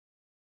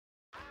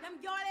Them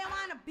girl they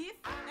wanna beef.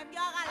 Them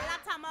girl got a lot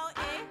of mouth,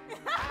 eh?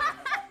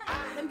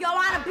 Them girl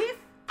wanna beef.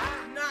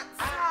 Not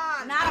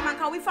son. Nah, man,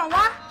 cause we from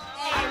what?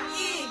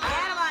 M.E.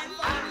 Yeah, man.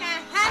 You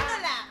can't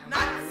handle that.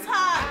 Not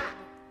son.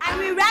 And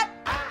we rap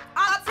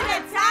up to the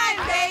time,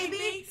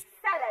 baby.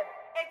 Celeb.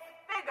 It's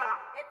figure.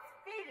 It's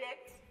Felix.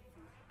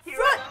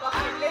 Fruit.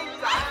 Fucking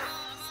ninja.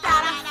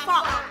 Start a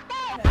fuck.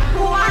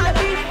 Who wanna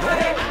beef?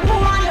 Who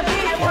wanna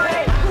beef?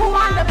 Who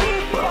wanna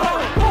beef?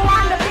 Who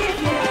wanna beef?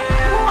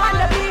 Who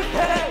wanna beef?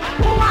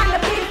 Who wanna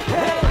beef?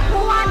 Who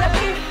wanna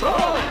beef?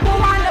 Who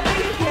wanna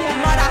beef?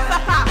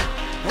 Motherfucker.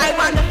 I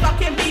want the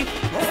fucking beef.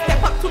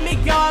 Step up to me,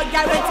 girl.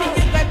 Guarantee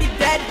you gonna be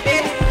dead,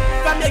 bitch.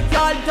 From the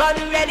girl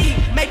done ready.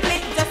 Make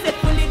it just a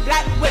fully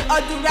black with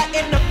all do right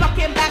in the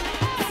fucking back.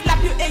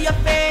 Slap you in your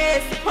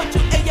face. Put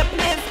you in your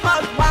place.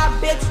 Cause wild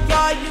bitch,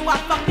 girl, you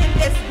are fucking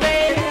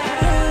disgrace.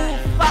 Ooh,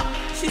 fuck.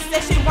 She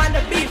said she want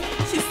the beef.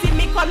 She see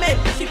me coming.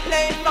 She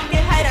playing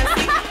fucking hide and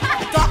seek.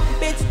 Duck,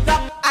 bitch,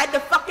 duck. I the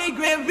fucking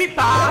Grim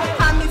Reaper.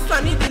 Call me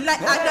Sonny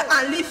Delight. I the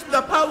unleash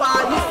the power.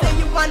 You say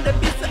you want the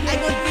beef, so I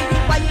gon' give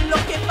you what you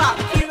looking for.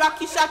 Kira,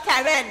 Kisha,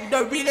 Karen,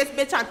 the realest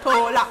bitch and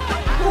Tola.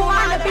 Who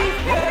wanna beef?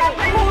 Who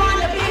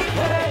wanna beef?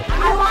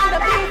 Who wanna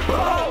beef?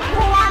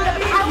 Who wanna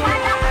beef?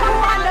 Who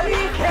wanna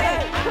beef?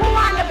 Who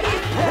wanna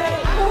beef?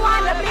 Who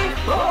wanna beef?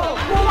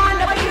 Who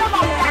wanna beef?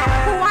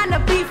 Who wanna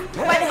beef?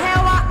 But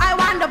hell, I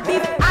want the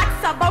beef.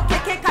 Ask about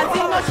KK, cause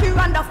you know she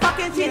run the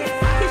fucking shit.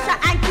 Kisha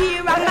and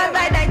Kira, my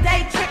ride and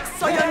day tricks,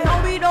 so you know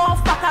we don't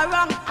fuck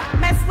around.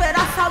 Mess with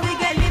us, how we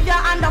get leave you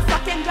on the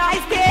fucking ground.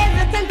 It's getting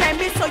looking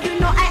grimy, so you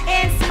know I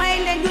ain't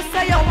smiling. You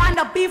say you want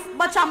the beef,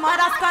 but your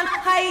mother's gone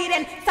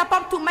hiding. Step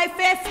up to my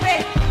face,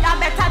 wait. Y'all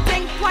better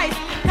think twice,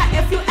 cause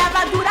if you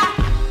ever do that,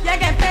 you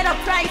can pay the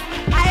price.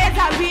 My heads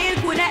are real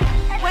good at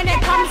when it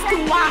comes to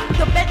her.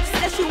 The bitch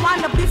says she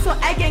want the beef, so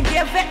I can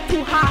give it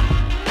to her.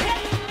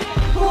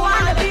 Who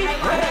wanna beef?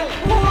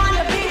 Who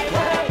wanna beef?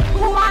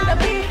 Who wanna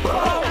beef?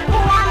 Who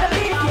wanna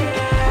beef?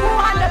 Who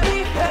wanna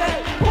beef?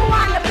 Who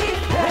wanna beef?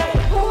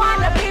 Who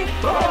wanna beef?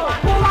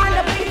 Who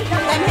wanna beef?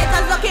 Them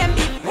haters looking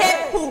big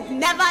hip who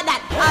never that.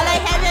 All I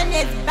having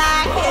is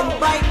back and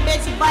bite,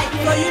 bitch bite.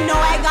 So you know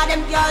I got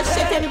them girls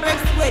shitting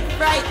bricks with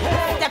fright.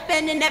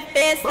 Stepping in their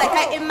face like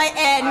I in my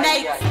air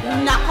night.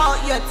 Knock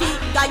out your teeth,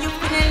 got you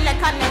feeling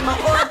like I'm in my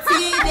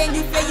OT. Then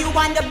you say you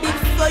want the beef,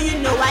 so you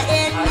know I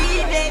ain't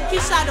leaving.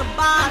 Kisha the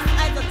boss,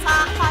 I the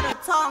talk out the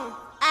tongue.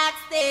 Ask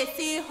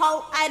Stacy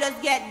how I just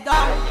get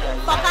down.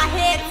 Fuck a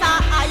hater,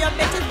 all your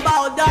bitches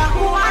bow down.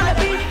 Who wanna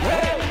beef?